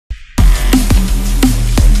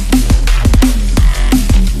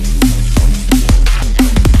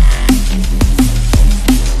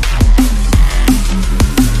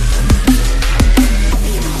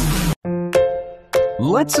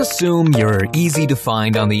Let's assume you're easy to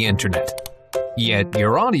find on the internet, yet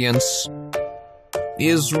your audience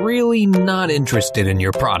is really not interested in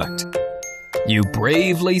your product. You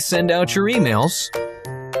bravely send out your emails,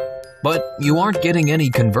 but you aren't getting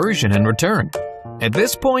any conversion in return. At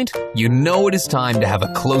this point, you know it is time to have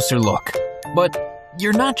a closer look, but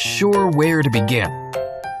you're not sure where to begin.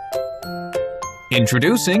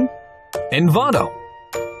 Introducing Envato.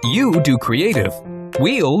 You do creative,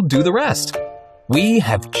 we'll do the rest. We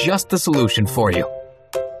have just the solution for you.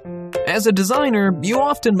 As a designer, you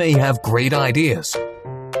often may have great ideas,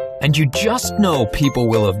 and you just know people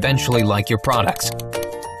will eventually like your products.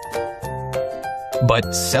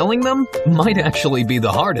 But selling them might actually be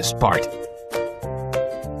the hardest part.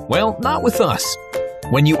 Well, not with us.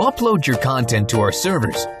 When you upload your content to our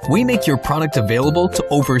servers, we make your product available to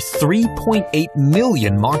over 3.8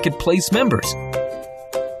 million marketplace members.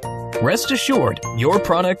 Rest assured, your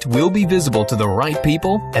product will be visible to the right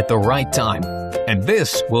people at the right time, and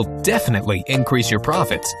this will definitely increase your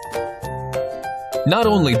profits. Not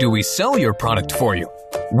only do we sell your product for you,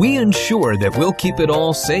 we ensure that we'll keep it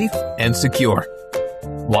all safe and secure.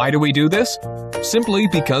 Why do we do this? Simply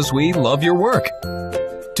because we love your work.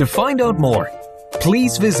 To find out more,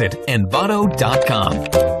 please visit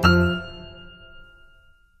envato.com.